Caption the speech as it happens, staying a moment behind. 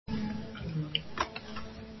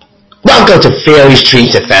Welcome to Fairy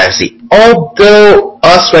Streams of Fantasy. Although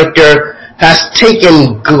us right there has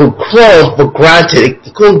taken Google Chrome for granted,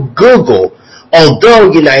 including Google, although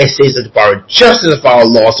the United States Department of Justice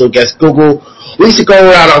filed a lawsuit against Google weeks ago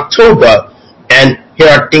around October, and here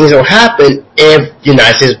are things that will happen if the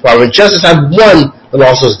United States Department of Justice had won the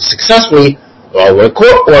lawsuit successfully, with a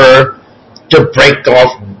court order to break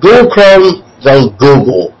off Google Chrome from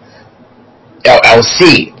Google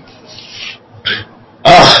LLC.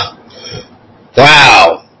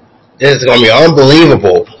 Wow, this is going to be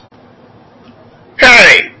unbelievable.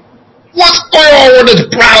 Hey, what's going on with this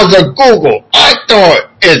browser Google? I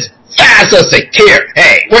thought it's fast and secure.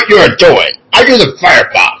 Hey, what you're doing? I use a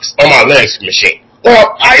Firefox on my Linux machine.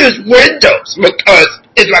 Well, I use Windows because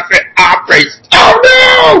it's my favorite operating. Oh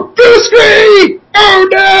no! Blue screen! Oh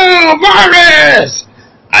no! Virus!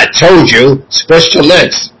 I told you, switch to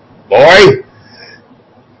Linux, boy.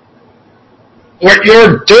 What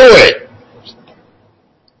you're doing?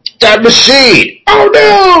 That machine! Oh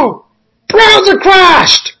no! Browser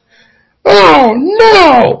crashed! Oh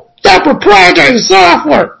no! That proprietary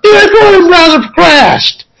software! The Chrome browser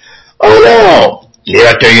crashed! Oh no! You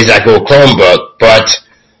have to use that Google Chromebook, but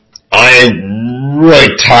I'm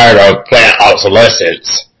really tired of plant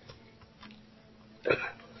obsolescence.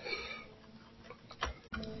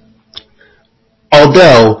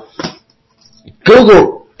 Although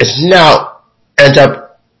Google is now end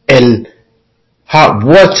up in hot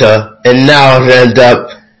water and now end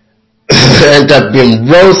up being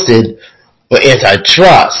roasted with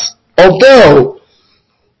antitrust. Although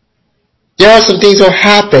there are some things that will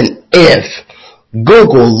happen if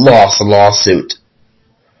Google lost a lawsuit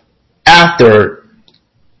after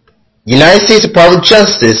the United States Department of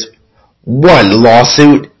Justice won the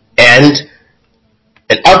lawsuit and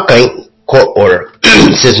an upcoming court order.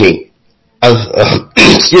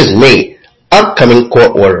 Upcoming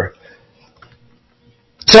court order.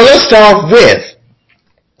 So let's start off with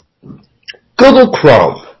Google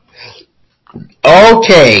Chrome.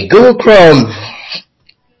 Okay, Google Chrome.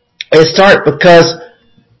 It started because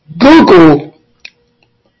Google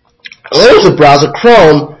owns the browser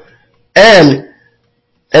Chrome, and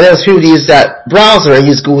there's people use that browser and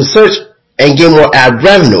use Google search and get more ad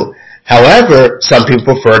revenue. However, some people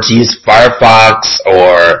prefer to use Firefox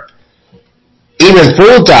or even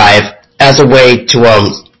Full Dive as a way to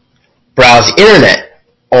browse the internet.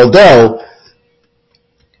 Although,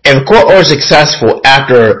 if a court order is successful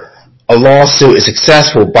after a lawsuit is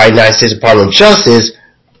successful by the United States Department of Justice,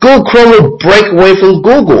 Google Chrome will break away from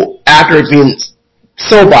Google after it being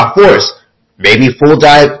sold by force. Maybe Full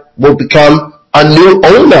Dive will become a new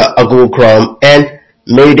owner of Google Chrome, and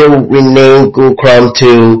maybe they will rename Google Chrome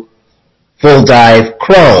to Full Dive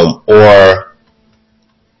Chrome, or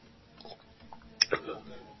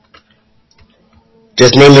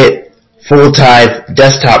just name it Full Dive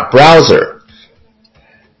Desktop Browser.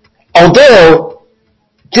 Although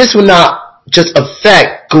this will not just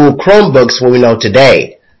affect Google Chromebooks what we know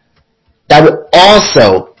today, that will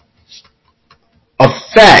also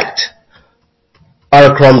affect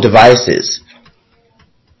other Chrome devices.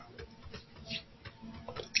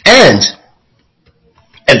 And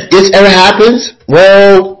if this ever happens,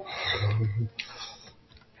 well,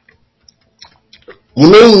 you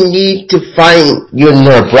may need to find your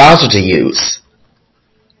another browser to use.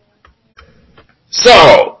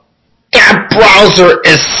 So, that browser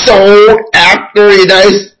is sold after the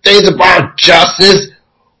United States Department of Justice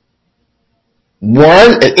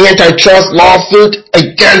won an antitrust lawsuit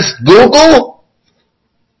against Google?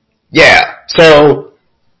 Yeah, so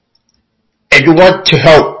if you want to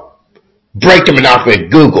help break the monopoly of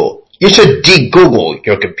Google, you should de-Google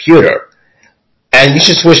your computer. And you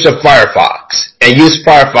should switch to Firefox and use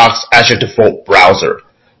Firefox as your default browser,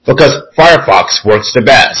 because Firefox works the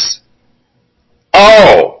best.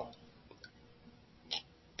 Oh,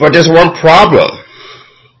 but there's one problem.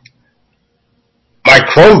 My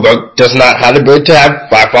Chromebook does not have the ability to have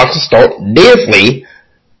Firefox installed natively,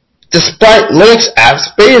 despite Linux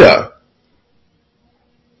apps beta.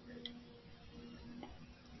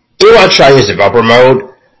 If I try to use developer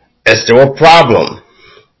mode, it's still a problem.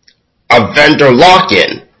 A vendor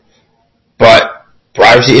lock-in, but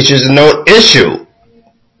privacy issues are no issue.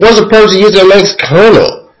 What's the purpose of using a Linux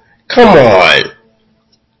kernel? Come on.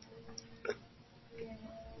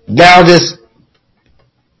 Now this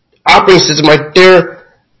operating system right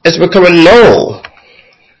there is becoming null.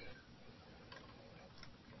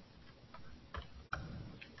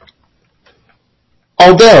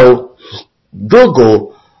 Although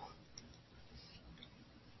Google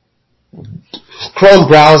Chrome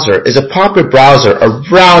browser is a popular browser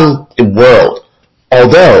around the world,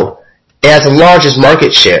 although it has the largest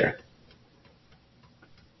market share.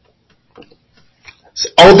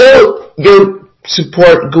 Although you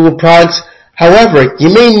support Google products, however,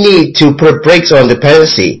 you may need to put brakes on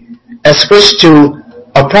dependency and switch to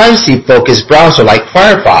a privacy-focused browser like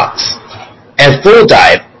Firefox and Full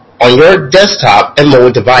Dive on your desktop and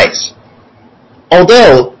mobile device.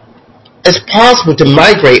 Although it's possible to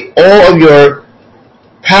migrate all of your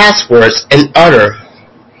passwords and other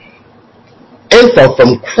info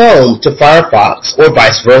from Chrome to Firefox or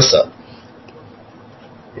vice versa.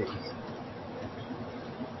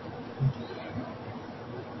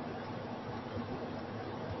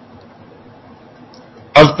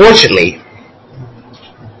 Unfortunately,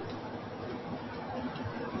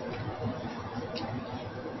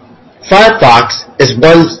 Firefox is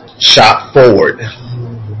one shot forward.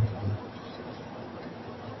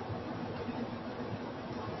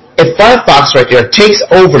 If Firefox right there takes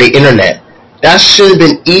over the internet, that should have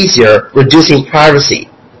been easier reducing privacy.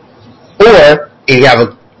 Or, if you have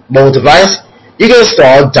a mobile device, you can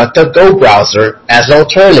install DuckDuckGo browser as an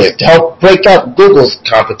alternative to help break up Google's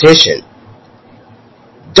competition.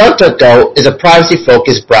 DuckDuckGo is a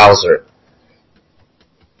privacy-focused browser.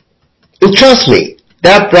 And trust me,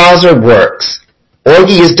 that browser works. Or you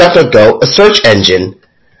can use DuckDuckGo, a search engine,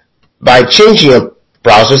 by changing your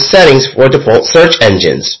browser settings for default search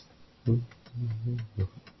engines.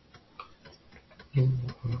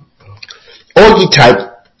 Or you type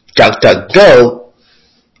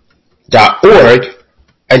DuckDuckGo.org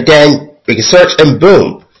and then you can search and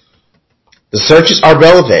boom, the searches are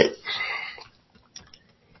relevant.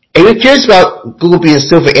 If you're curious about Google being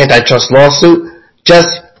sued for antitrust lawsuit,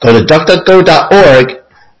 just go to DuckDuckGo.org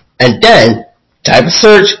and then type a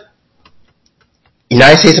search.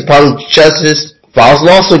 United States Department of Justice files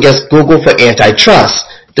lawsuit against Google for antitrust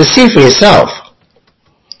to see for yourself.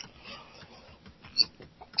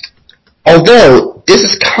 Although this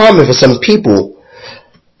is common for some people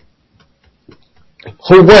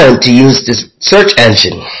who want to use this search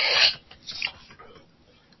engine.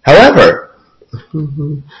 However,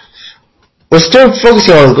 we're still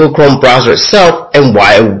focusing on Google Chrome browser itself and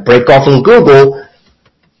why it would break off from Google.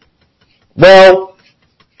 Well,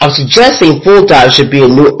 I'm suggesting Full Dive should be a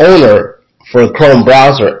new owner for a Chrome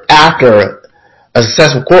browser after a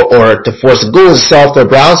successful court order to force Google to sell their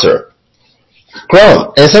browser.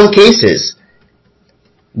 Chrome. In some cases,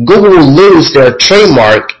 Google will lose their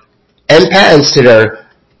trademark and patents to their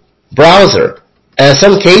browser. And in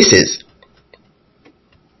some cases,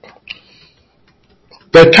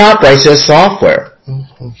 their copyrights to their software.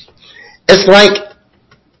 It's like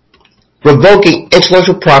revoking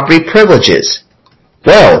intellectual property privileges.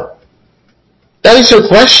 Well, that is your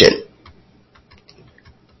question.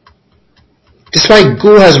 Despite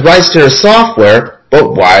Google has rights to their software,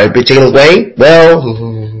 but why would it be taken away? Well,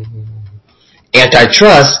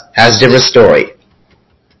 antitrust has a different story.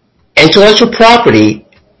 Intellectual property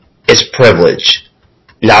is privilege,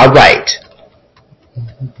 not right.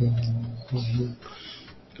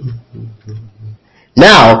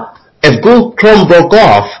 Now, if Google Chrome broke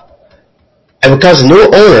off and becomes a new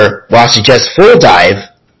owner, well, I suggest Full Dive,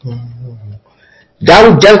 that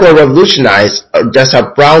would definitely revolutionize a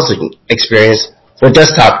desktop browsing experience for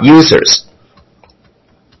desktop users.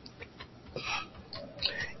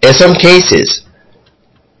 In some cases,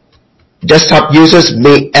 desktop users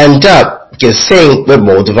may end up getting synced with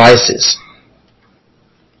mobile devices.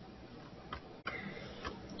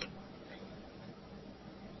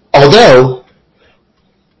 Although,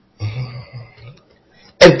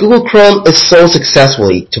 if Google Chrome is sold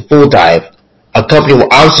successfully to Full Dive, a company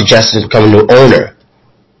what I'm suggesting to become a new owner,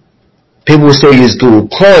 people who still use Google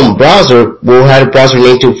Chrome browser will have a browser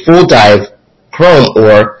named to Full Dive Chrome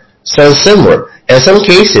or something similar. And in some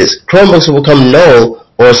cases, Chromebooks will become null,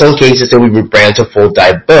 or in some cases they will be rebranded to Full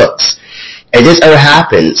Dive Books. If this ever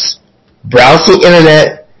happens, browsing the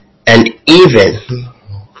internet and even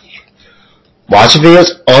watching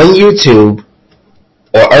videos on YouTube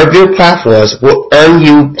or other video platforms will earn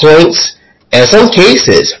you points, and in some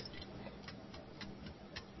cases,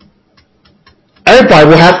 everybody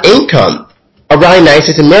will have income around the United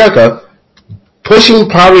States of America, pushing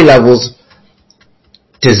poverty levels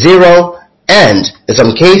to zero, and in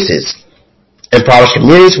some cases, impoverished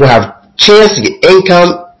communities will have chance to get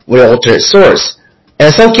income with an alternate source. And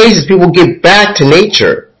in some cases, people will give back to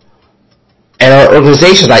nature and our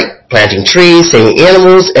organizations like planting trees, saving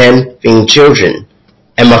animals, and feeding children,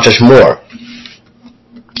 and much more.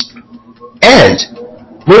 And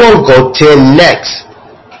we will go to the next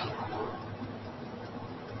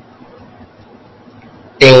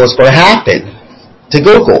thing what's going to happen to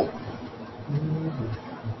Google.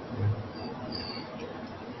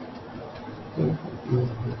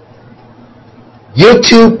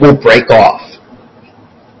 YouTube will break off.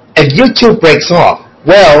 if YouTube breaks off,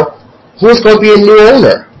 well, who's going to be a new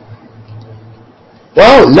owner?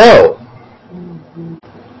 Well, no.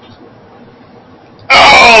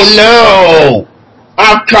 Oh no!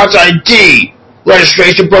 I've Content ID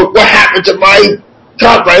registration broke. What happened to my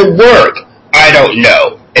copyright work? I don't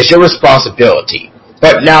know. It's your responsibility.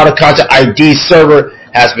 But now the Content ID server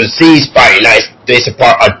has been seized by the United States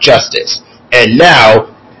Department of Justice, and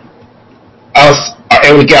now us are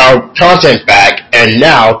able to get our content back. And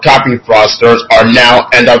now copy fraudsters are now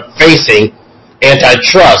end up facing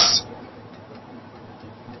antitrust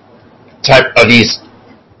type of these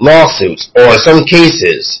lawsuits, or in some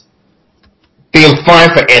cases being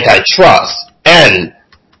fined for antitrust. And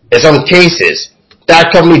in some cases,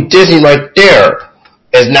 that company Disney right there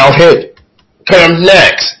is now hit. Comes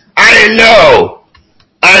next. I didn't know.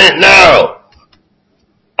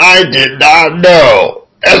 I did not know.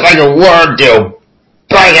 It's like a word deal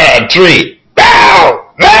bang out a tree.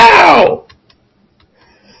 Bow! Bow!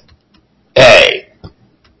 Hey,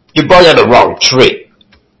 you brought out the wrong tree.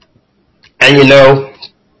 And you know,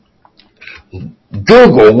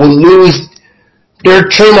 Google will lose their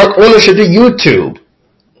trademark ownership to YouTube.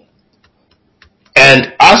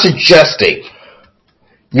 And I'm suggesting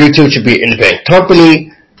YouTube should be an independent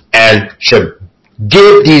company and should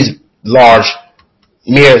give these large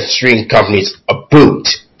mainstream companies a boot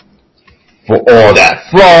for all that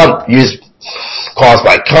fraud caused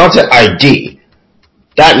by Content ID.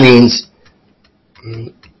 That means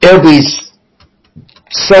it'll be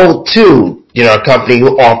sold to a company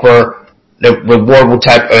who offer the rewardable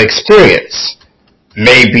type of experience.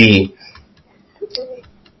 Maybe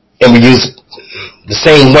it will use the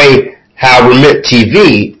same way how Remit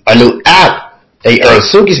TV, a new app that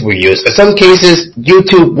Suki's will use. In some cases,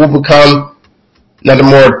 YouTube will become nothing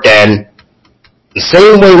more than the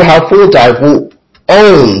same way how Full Dive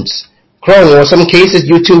owns Chrome, or in some cases,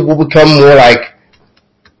 YouTube will become more like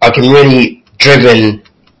a community-driven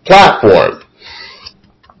platform.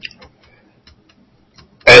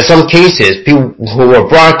 And in some cases, people who are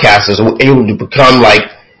broadcasters will be able to become like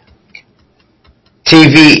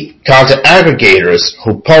TV content aggregators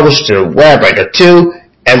who publish their web right there too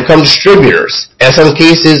and become distributors. And in some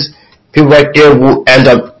cases, people right there will end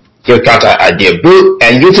up getting Content ID boot,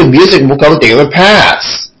 and YouTube Music will come thing in the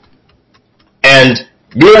past. And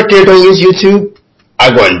you right there don't use YouTube,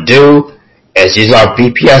 I'm going to do is use our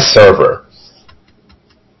VPS server.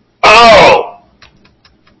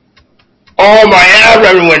 Oh, my ad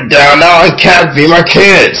revenue went down. Now I can't feed my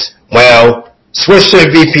kids. Well, switch to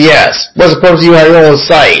VPS. What's the purpose of you have your own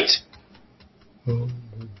site?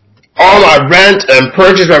 All my rent and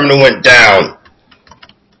purchase revenue went down.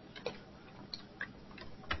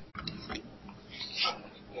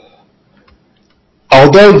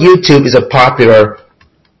 Although YouTube is a popular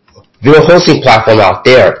video hosting platform out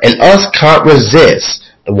there, and us can't resist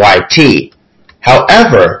the YT.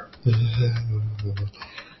 However,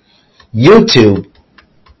 YouTube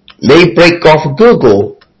may break off of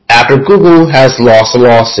Google after Google has lost a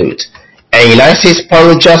lawsuit. And the United States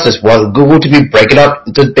Department of Justice wants Google to be breaking up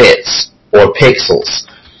into bits or pixels.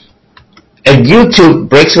 If YouTube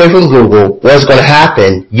breaks away from Google, what's going to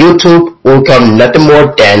happen? YouTube will become nothing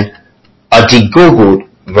more than a de-Googled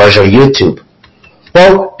version of YouTube.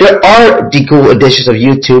 Well, there are de-Googled editions of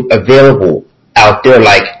YouTube available out there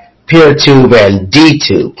like PeerTube and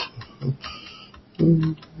DTube.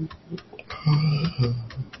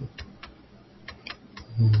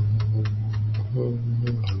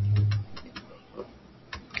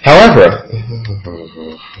 However,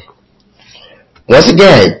 once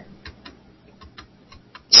again,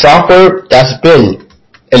 software that's been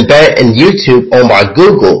embedded in YouTube owned by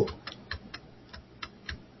Google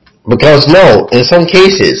becomes known. In some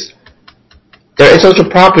cases, their intellectual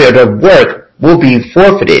property of their work will be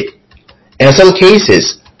forfeited. And in some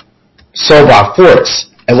cases, sold by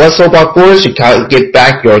force. And once sold by force, you can't get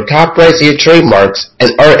back your copyrights, your trademarks,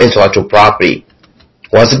 and other intellectual property.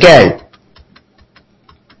 Once again,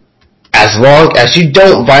 as long as you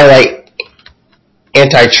don't violate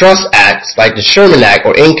antitrust acts like the Sherman Act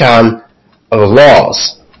or any kind of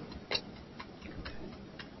laws,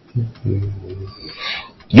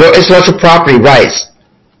 your intellectual property rights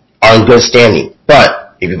are in good standing.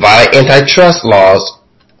 But if you violate antitrust laws,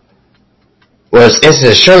 or as instance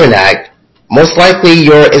the Sherman Act, most likely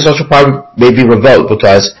your intellectual property may be revoked,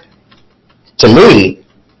 because, to me,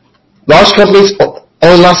 large companies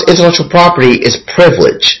own lots of intellectual property is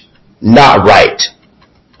privilege, not right.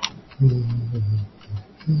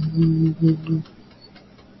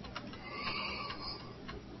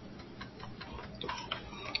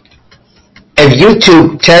 If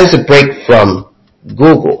YouTube tends to break from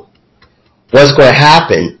Google, what's going to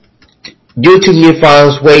happen YouTube need to find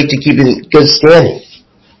its way to keep it in good standing.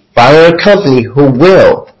 Find a company who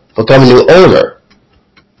will become a new owner.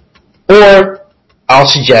 Or I'll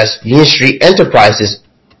suggest Union Street Enterprises,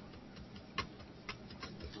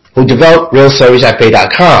 who developed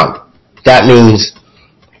RealServiceIPay.com. That means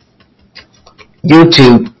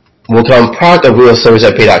YouTube will become part of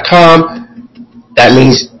RealServiceIPay.com. That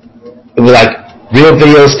means it will be like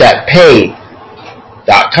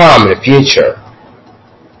RealVideos.pay.com in the future.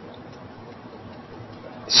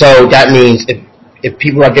 So that means if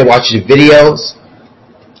people are there watching the videos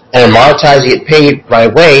and monetize, you get paid right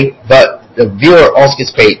away, but the viewer also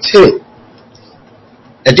gets paid too.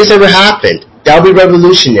 If this ever happened, that would be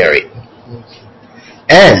revolutionary.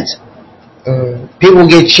 And people will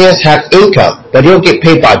get a chance to have income, but they don't get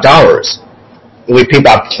paid by dollars. They will get paid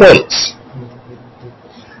by points.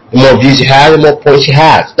 The more views you have, the more points you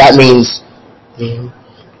have. That means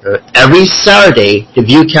every Saturday, the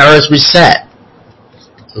view count is reset.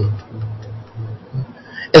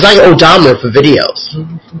 It's like an odometer for videos.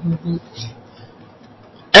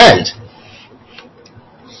 And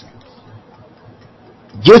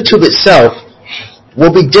YouTube itself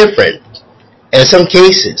will be different. In some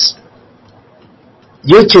cases,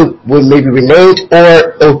 YouTube will maybe be renamed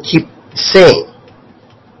or it will keep the same.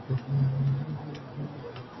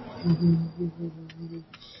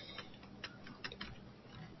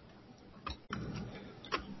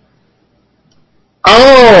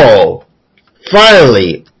 Oh,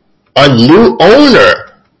 finally, a new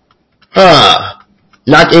owner.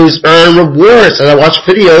 Not able to earn rewards as I watch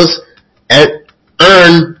videos and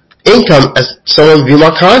earn income as someone view my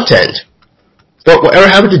content. But whatever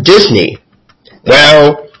happened to Disney?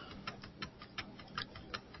 Well,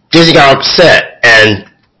 Disney got upset, and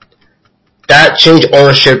that change of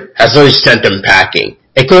ownership has really sent them packing.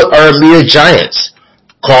 It could earn Media Giants,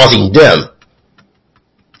 causing them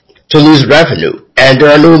to lose revenue. And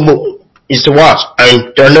there are no movies to watch.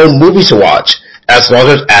 There are no movies to watch as long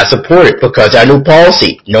as ad supported, because there are new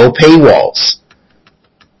policy, no paywalls,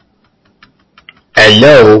 and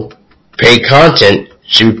no paid content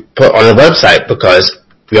should be put on the website because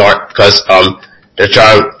they're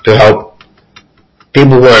trying to help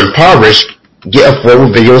people who are impoverished get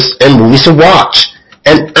affordable videos and movies to watch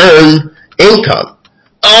and earn income.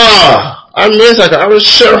 I was a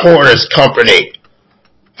shareholder in this company.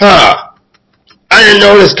 I didn't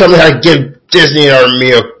know this company had to give Disney and other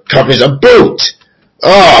media companies a boot.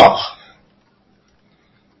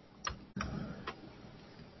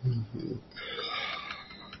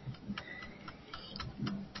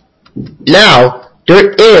 Now,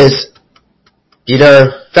 there is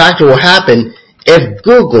the factor will happen if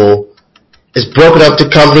Google is broken up to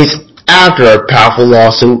companies after a powerful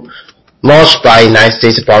lawsuit launched by the United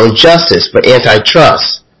States Department of Justice for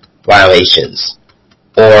antitrust violations,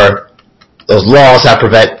 or those laws that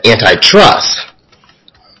prevent antitrust.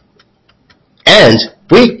 And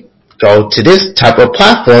we go to this type of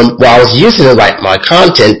platform where I was using to write my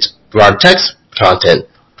content, our text content,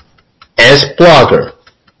 as Blogger,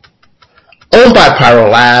 owned by Pyro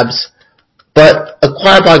Labs, but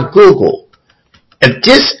acquired by Google. If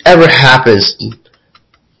this ever happens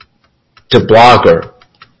to Blogger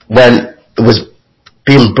when it was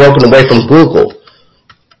being broken away from Google,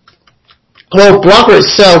 well, Blogger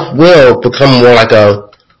itself will become more like a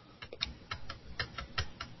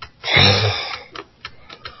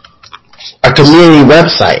community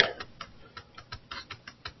website,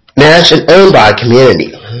 managed and owned by a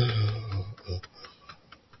community.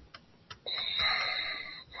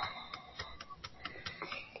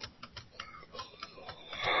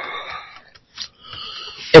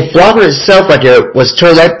 If Blogger itself right there was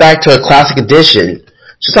turned right back to a classic edition,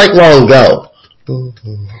 just like long ago,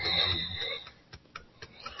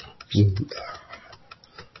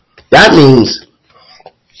 that means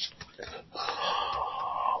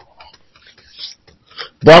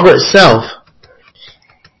Blogger itself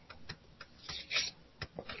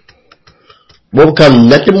will become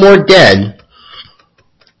nothing more dead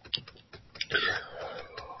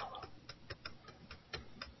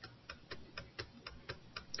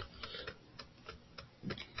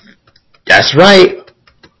That's right.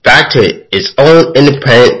 Back to its own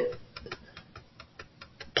independent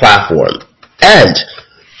platform. And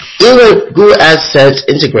even with Google AdSense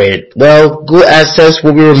integrated, well, Google AdSense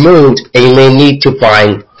will be removed and you may need to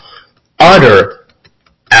find other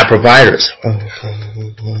ad providers.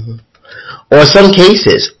 Or in some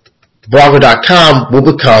cases, Blogger.com will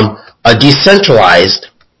become a decentralized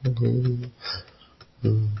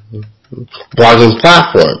blogging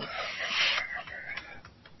platform.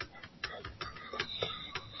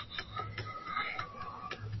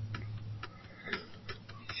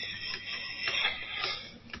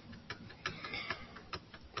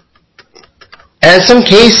 And in some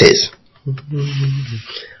cases,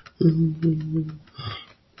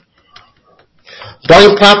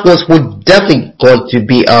 blogging platforms will definitely going to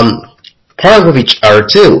be partnered with each other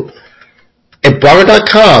too. If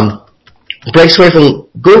Blogger.com breaks away from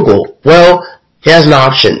Google, well, he has an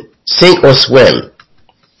option, sink or swim.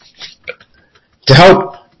 To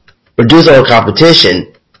help reduce our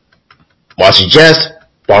competition, I suggest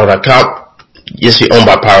Blogger.com used to be owned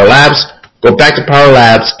by Power Labs. Go back to Power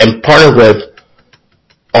Labs and partner with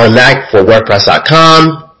Automatic for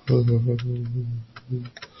WordPress.com.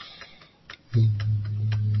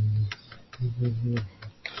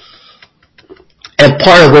 And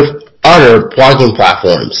partner with other blogging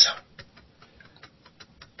platforms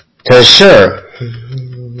to ensure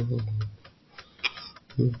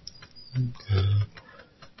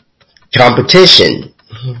competition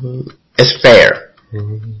is fair.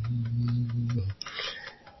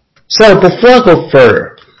 So before I go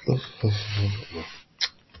further,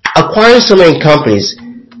 acquiring so many companies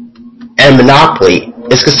and monopoly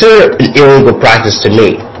is considered an illegal practice to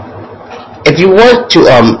me. If you want to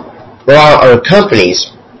rely on other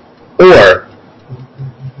companies or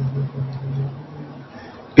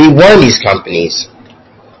be one of these companies,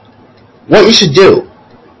 what you should do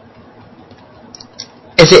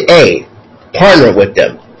is A, partner with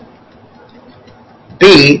them,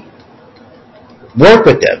 B, work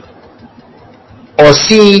with them, or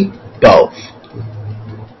C, both.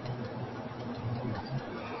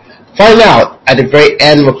 Find out at the very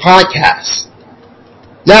end of the podcast.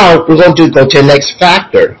 Now we're going to go to the next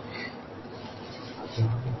factor.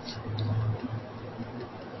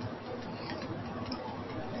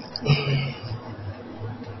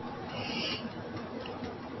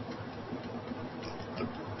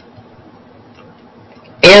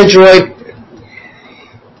 Android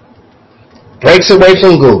breaks away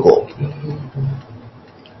from Google.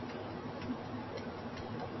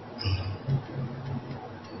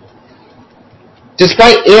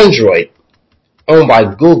 Despite Android owned by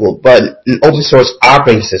Google, but an open source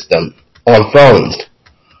operating system on phones,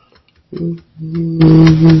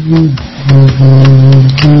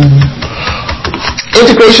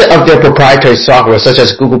 integration of their proprietary software such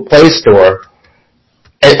as Google Play Store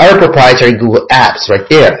and other proprietary Google apps right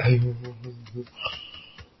there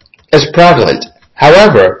is prevalent.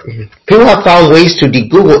 However, people have found ways to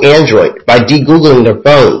de-Google Android by de-Googling their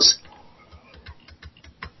phones.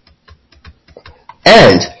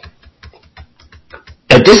 And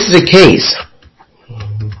if this is the case,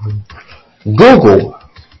 Google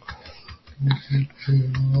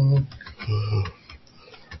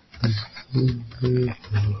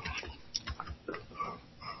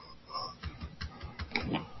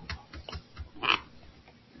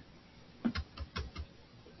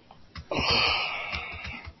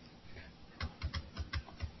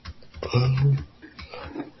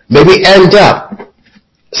maybe end up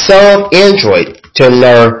selling Android to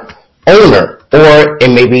another owner, or it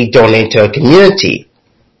may be donated to a community,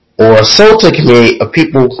 or sold to a community of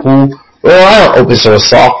people who rely on open source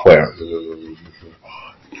software.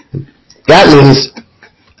 That means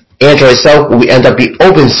Android itself will end up being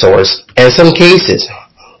open source, and in some cases,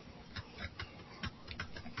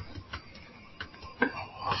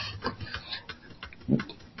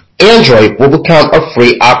 Android will become a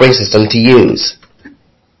free operating system to use.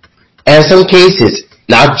 And in some cases,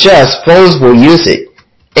 not just phones will use it,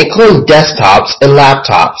 including desktops and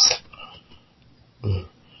laptops,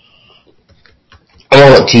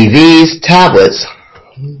 along with TVs, tablets,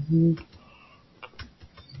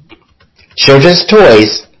 children's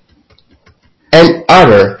toys, and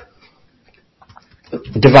other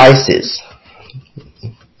devices.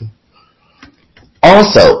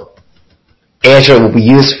 Also, Android will be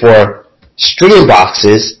used for streaming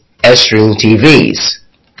boxes and streaming TVs.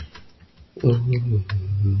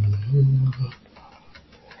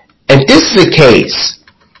 If this is the case,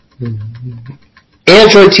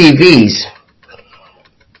 Android TVs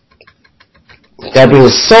that are being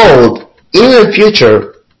sold even in the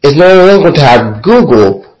future is no longer going to have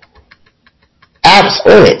Google apps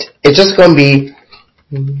on it. It's just going to be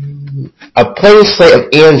a plain slate of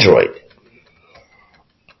Android.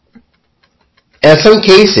 And in some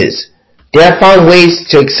cases, they have found ways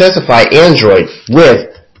to accessify Android with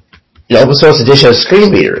an open source edition of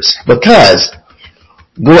screen readers, because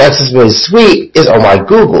Google Accessibility Suite is owned by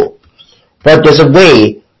Google, but there's a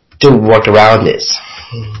way to work around this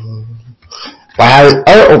by having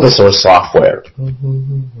other open source software.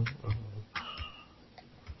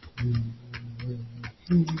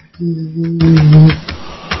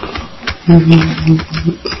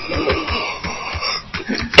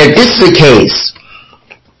 If this is the case,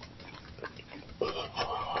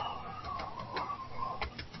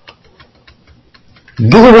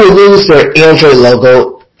 Google will lose their Android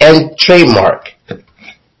logo and trademark.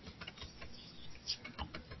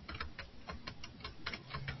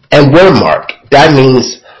 And wordmark. That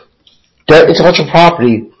means their intellectual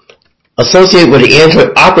property associated with the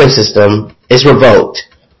Android operating system is revoked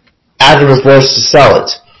after it was forced to sell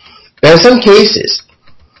it. But in some cases,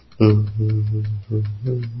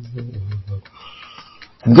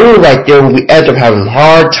 Google right there will end up having a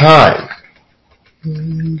hard time.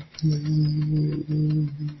 And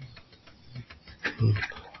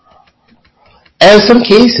in some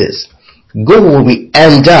cases, Google will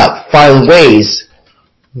end up finding ways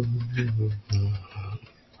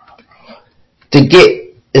to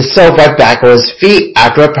get itself right back on its feet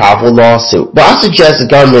after a powerful lawsuit. But I suggest the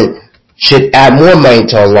government should add more money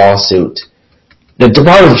to a lawsuit. The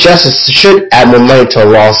Department of Justice should add more money to a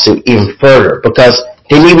lawsuit even further because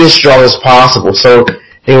they need to be as strong as possible so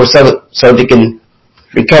they can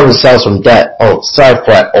recover themselves from debt. Oh, sorry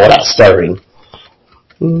for all that stuttering.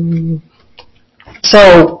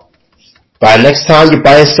 So, by next time you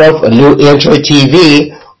buy yourself a new Android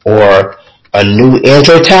TV or a new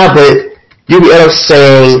Android tablet, you'll be end up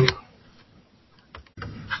saying,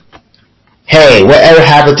 hey, whatever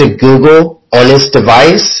happened to Google on this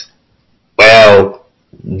device? Well,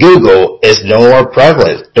 Google is no more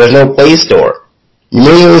prevalent. There's no Play Store. You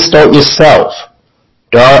may install it yourself.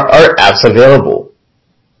 There are other apps available.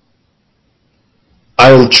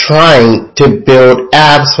 I'm trying to build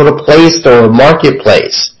apps for the Play Store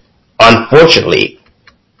marketplace. Unfortunately,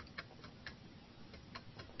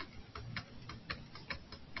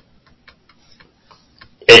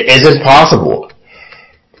 it isn't possible.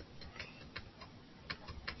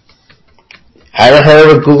 Haven't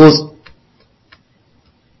heard of Google's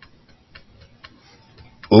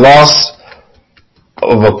loss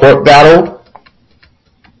of a court battle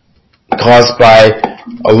caused by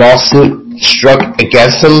a lawsuit struck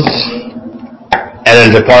against them,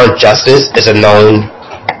 and the Department of Justice is a known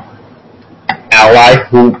ally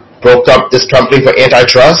who broke up this company for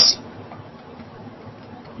antitrust?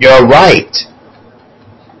 You're right.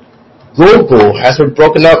 Google has been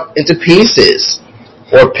broken up into pieces,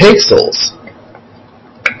 or pixels.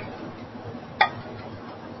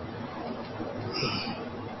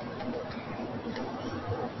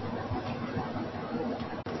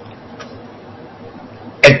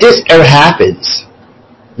 If this ever happens,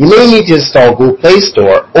 you may need to install Google Play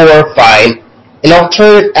Store or find an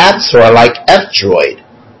alternative app store like F-Droid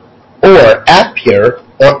or AppPure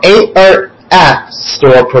or any other app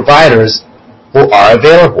store providers who are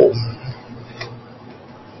available.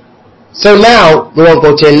 So now we're going to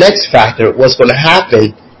go to the next factor, what's going to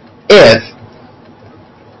happen if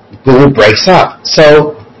Google breaks up.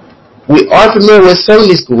 So we are familiar with some of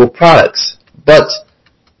these Google products, but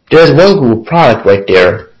there's one Google product right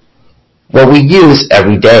there what we use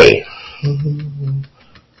every day.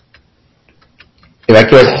 If I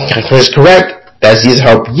calculate is correct, that's used to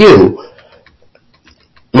help you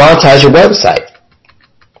monetize your website.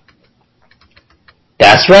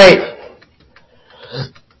 That's right.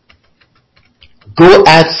 Google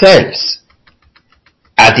AdSense.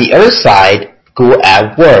 At the other side, Google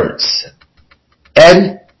AdWords.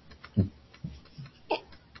 And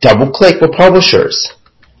double click with publishers.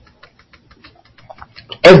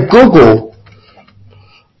 If Google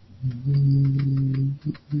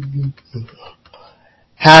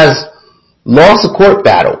has lost a court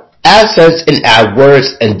battle, AdSense and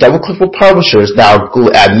AdWords and double-click for publishers, now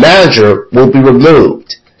Google Ad Manager will be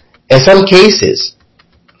removed. In some cases,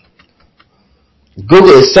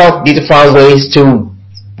 Google itself needs to find ways to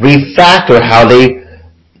refactor how they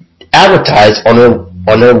advertise on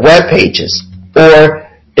their web pages, or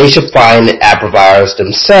they should find ad providers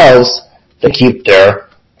themselves to keep their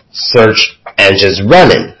search engines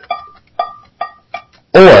running.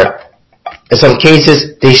 Or, in some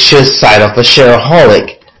cases, they should sign up for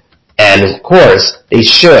Shareaholic, and of course, they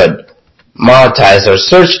should monetize their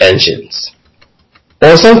search engines. Or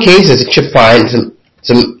in some cases, they should find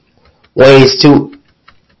some ways to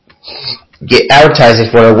get advertising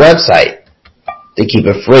for their website to keep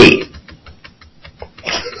it free.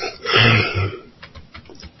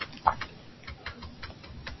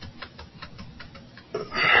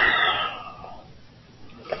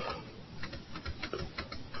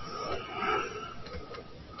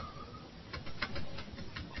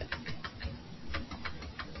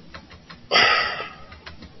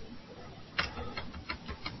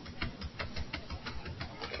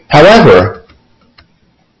 However,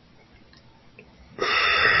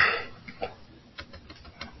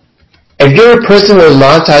 if you're a person who will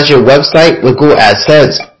monetize your website with Google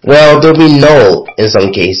AdSense, well, they'll be null in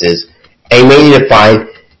some cases, and you may need to find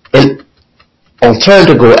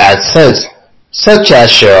alternative to Google AdSense, such as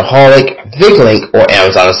Shareaholic, VigLink, or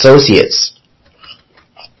Amazon Associates.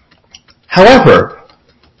 However,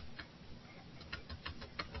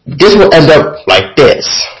 this will end up like this.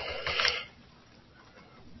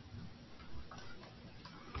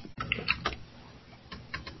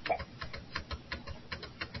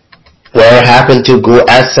 What happened to Google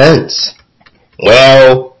AdSense?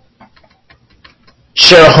 Well,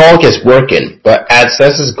 Shareaholic is working, but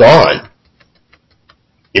AdSense is gone.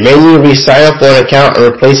 You may need to re-sign up for an account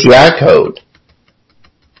and replace the ad code.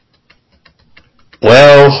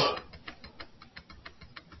 Well,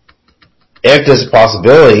 if there's a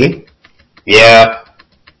possibility, yeah,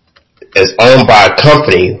 it's owned by a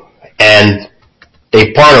company and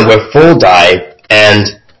they partner with FullDive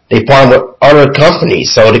and they partner with other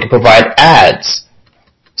companies so they can provide ads.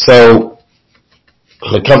 So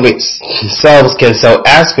the company themselves can sell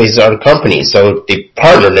ad space to other companies. So they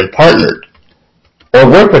partnered, or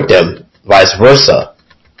work with them, vice versa.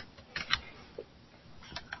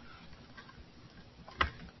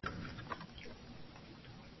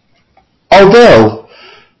 Although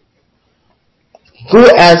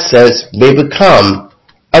Google AdSense may become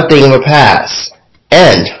a thing of the past,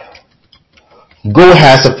 and Google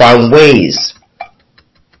has to find ways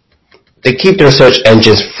to keep their search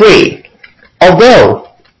engines free. Although,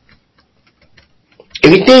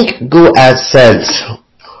 if you think Google AdSense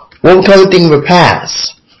will become a thing of the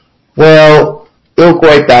past, well, it'll go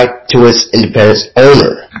right back to its independent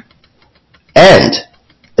owner. And,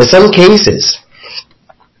 in some cases,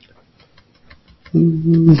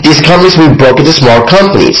 these companies will be broken into small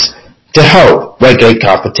companies to help regulate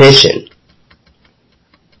competition.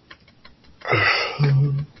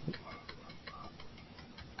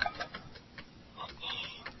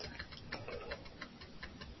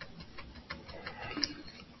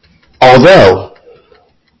 Although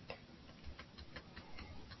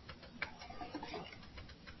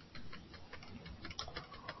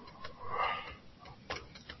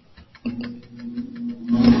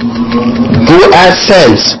Google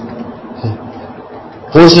AdSense,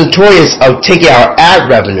 who is notorious of taking our ad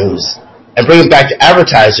revenues and bringing it back to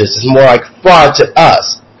advertisers, is more like fraud to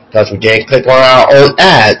us because we didn't click on our own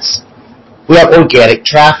ads. We have organic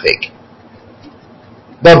traffic.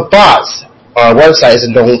 But bots on our website is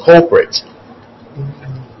a known culprit.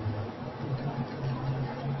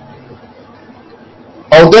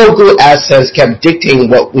 Although Google AdSense kept dictating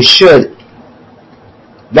what we should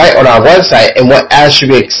write on our website and what ads should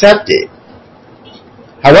be accepted,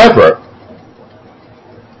 however,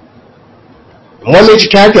 one major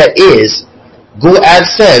caveat is Google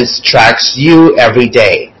AdSense tracks you every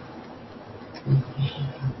day.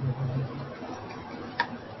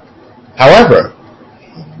 However,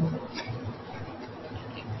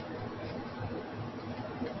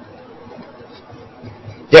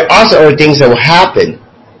 there are also other things that will happen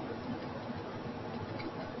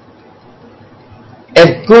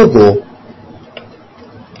if Google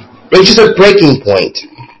reaches a breaking point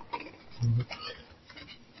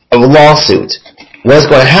of a lawsuit. What's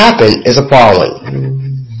going to happen is the following.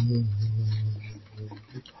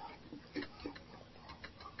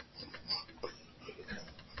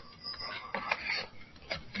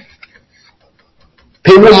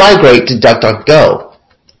 People will migrate to DuckDuckGo,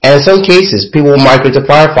 and in some cases, people will migrate to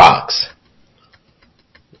Firefox.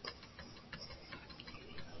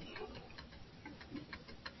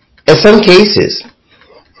 In some cases,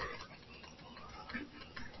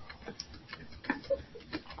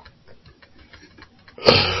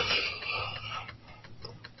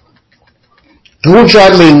 Google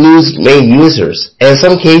Drive may lose main users, and in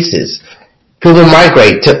some cases, people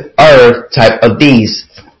migrate to other type of these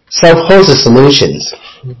self-hosted solutions.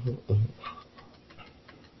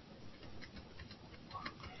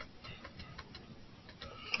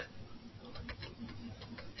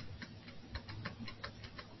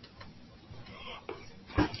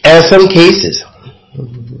 And in some cases,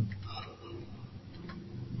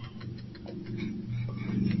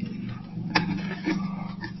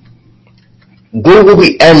 Google will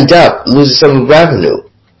end up losing some revenue,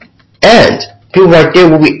 and people right there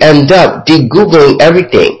will end up de-Googling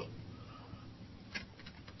everything.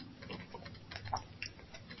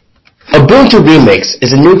 Ubuntu Remix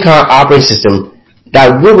is a new kind of operating system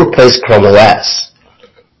that will replace Chrome OS.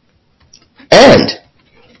 And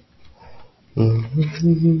it's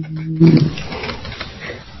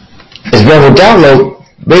available to download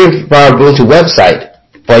maybe from our Ubuntu website,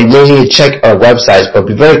 but you may need to check our websites, but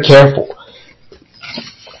be very careful.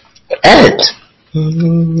 And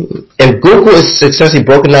if Google is successfully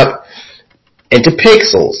broken up into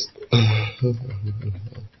pixels,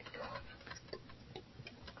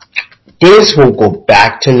 things will go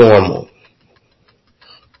back to normal.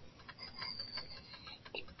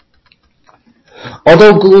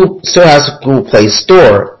 Although Google still has a Google Play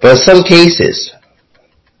Store, but in some cases,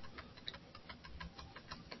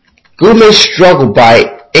 Google may struggle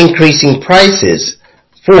by increasing prices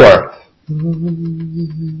for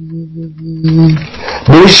movie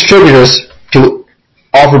distributors to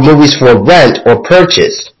offer movies for rent or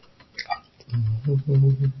purchase.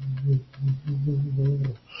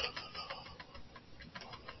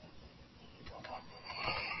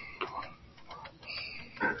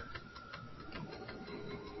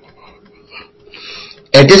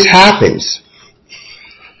 And this happens.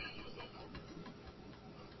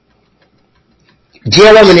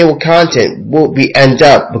 GLM-enabled content will end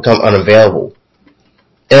up become unavailable.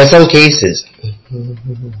 And in some cases,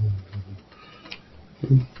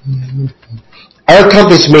 other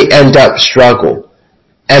companies may end up struggle,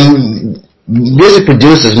 and music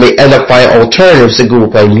producers may end up finding alternatives to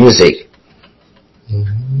Google Play Music.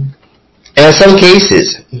 And in some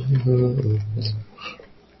cases,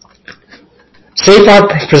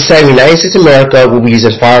 75% of the United States of America will be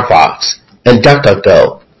using Firefox and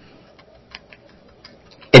DuckDuckGo.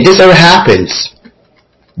 If this ever happens,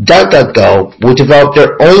 DuckDuckGo will develop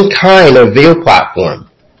their own kind of video platform,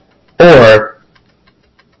 or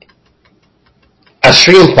a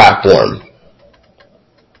streaming platform.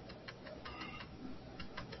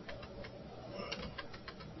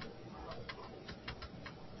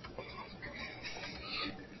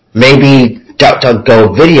 Maybe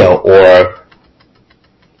DuckDuckGo Video or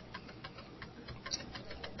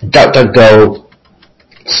DuckDuckGo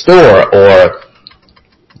Store or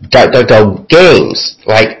DuckDuckGo Games,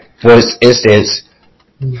 like for instance,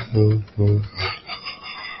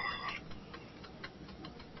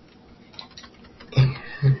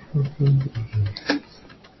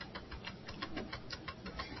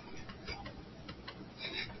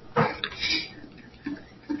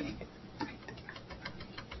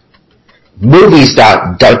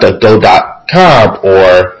 movies.duckduckgo.com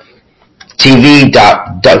or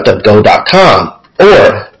tv.duckduckgo.com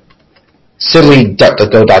or simply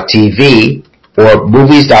duckduckgo.tv or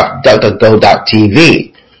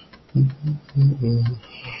movies.duckduckgo.tv.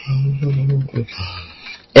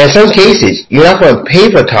 In some cases, you're not going to pay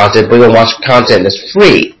for content, but you're going to watch content that's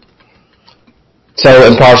free. So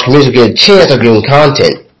impoverished communities will get a chance of viewing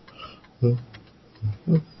content.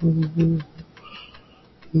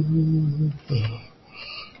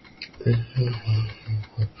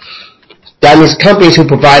 That means companies who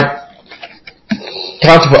provide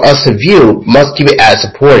content for us to view must keep it ad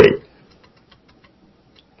supported.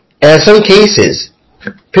 And in some cases,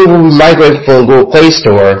 people will be migrating from Google Play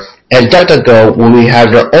Store, and DuckDuckGo will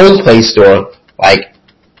have their own Play Store, like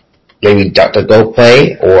maybe DuckDuckGo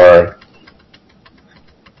Play or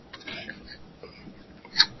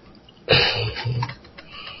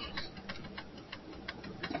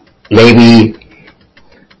maybe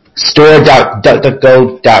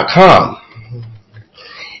store.duckduckgo.com.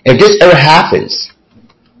 If this ever happens,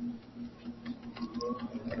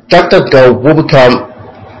 DuckDuckGo will become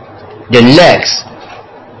the next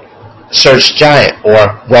search giant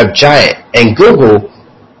or web giant, and Google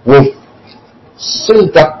will soon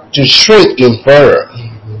start to shrink even further.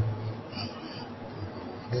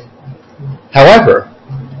 However,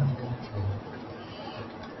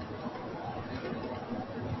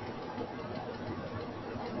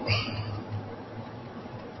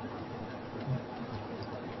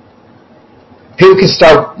 people can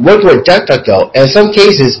start working with DuckDuckGo, and in some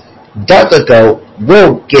cases, DuckDuckGo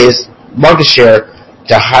will get its market share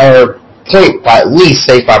to a higher point by at least,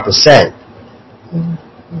 say, 5%.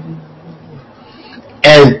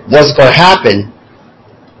 And what's going to happen,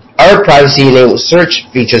 other privacy-enabled search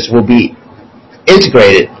features will be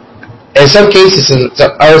integrated. In some cases,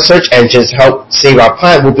 some other search engines help save our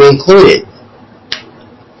planet will be included.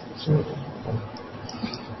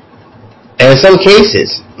 And in some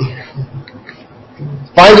cases,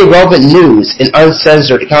 finding relevant news and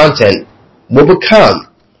uncensored content will become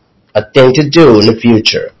a thing to do in the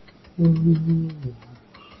future.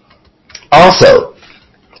 Also,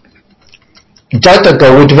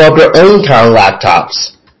 DuckDuckGo will develop their own kind of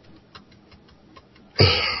laptops.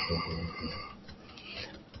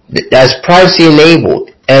 That's privacy enabled,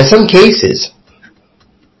 and in some cases,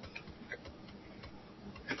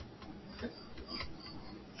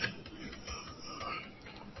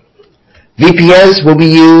 VPNs will be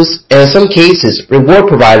used, and in some cases, reward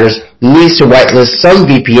providers need to whitelist some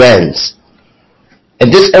VPNs. If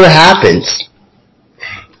this ever happens,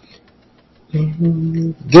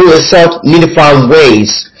 Google itself need to find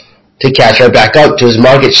ways to catch right back up to its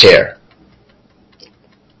market share.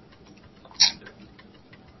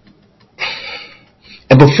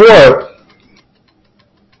 And before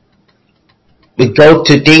we go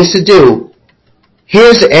to things to do,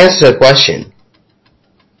 here's the answer to the question.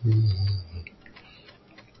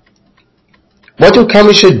 What do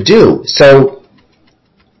companies should do so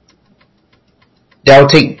that will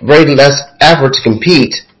take very less effort to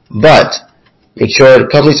compete, but make sure the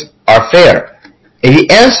companies are fair? If you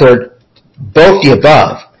answered both the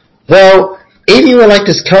above, well, if you like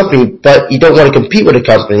this company but you don't want to compete with the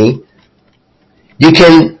company, you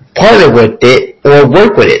can partner with it or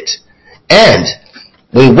work with it. And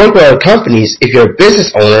when you work with other companies, if you're a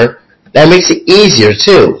business owner, that makes it easier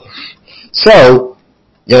too. So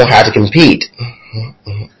you don't have to compete.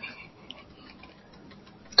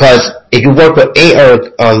 Because if you work with 8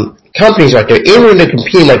 other companies right there, even when they're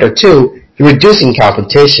competing like there too, you're reducing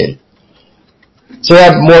competition. So you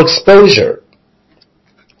have more exposure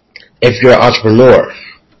if you're an entrepreneur.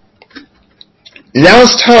 Now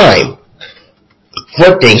it's time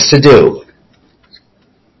for things to do.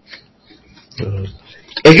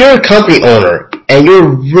 If you're a company owner and you're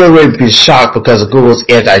really shocked because of Google's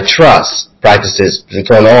antitrust practices that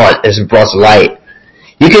are going on and it's brought to light,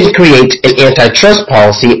 you can create an antitrust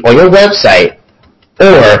policy on your website,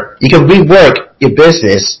 or you can rework your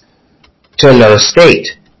business to another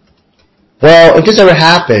state. Well, if this ever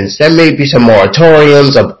happens, there may be some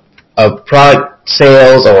moratoriums of product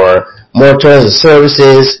sales or moratoriums of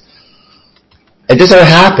services. If this ever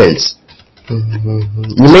happens, you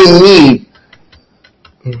may need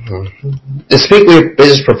to speak with your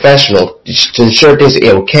business professional to ensure things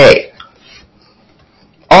are okay.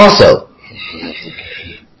 Also,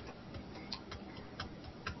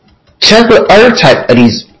 check with other type of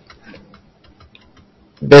these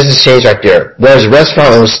business chains right there, whether it's a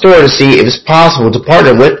restaurant or a store, to see if it's possible to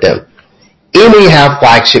partner with them, even if you have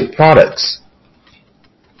flagship products.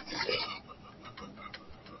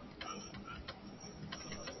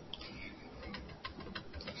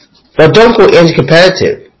 But don't go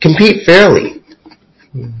anti-competitive. Compete fairly.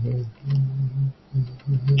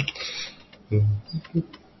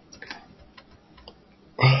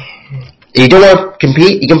 If you don't want to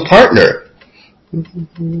compete, you can partner.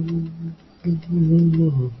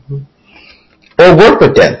 Or work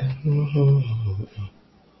with them.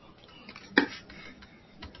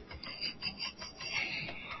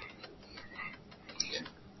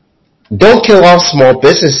 Don't kill off small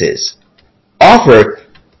businesses. Offer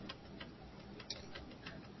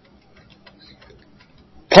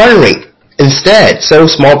partnering instead, so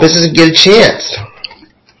small businesses get a chance.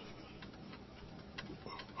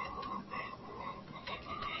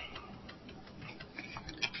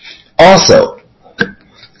 Also,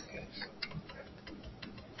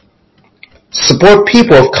 support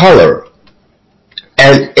people of color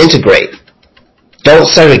and integrate. Don't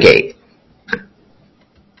segregate.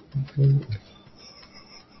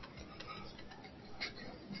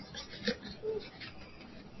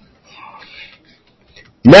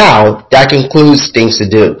 Now, that concludes things to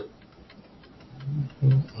do.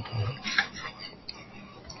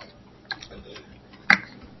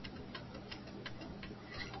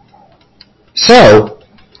 So,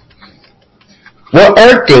 what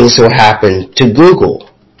are things that will happen to Google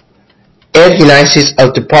if the United States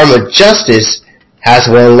Department of Justice has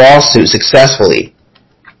won a lawsuit successfully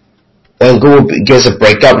when Google begins to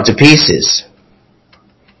break up into pieces?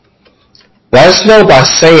 Let us know by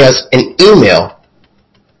sending us an email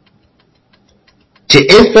to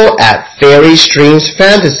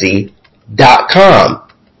info@fairystreamsfantasy.com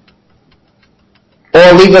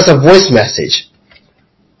or leave us a voice message.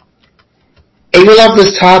 If you love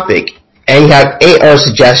this topic and you have 8 other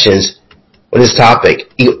suggestions for this topic,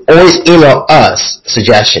 you always email us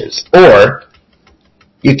suggestions, or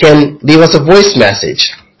you can leave us a voice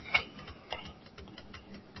message.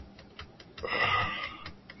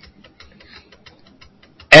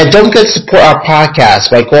 And don't forget to support our podcast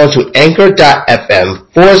by going to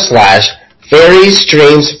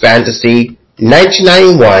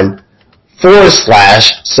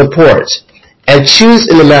anchor.fm/FairyStreamsFantasy1991/support and choose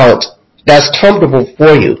an amount that's comfortable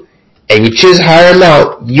for you. If you choose a higher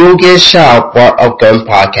amount, you'll get a shout out for our upcoming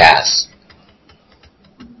podcast.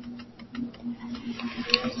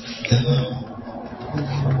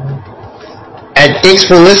 And thanks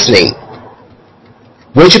for listening.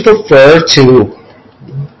 Would you prefer to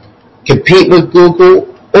compete with Google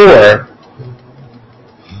or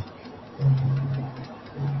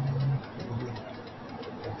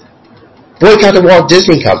boycott the Walt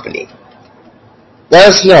Disney Company? Let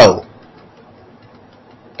us know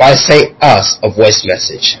by sending us a voice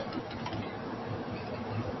message.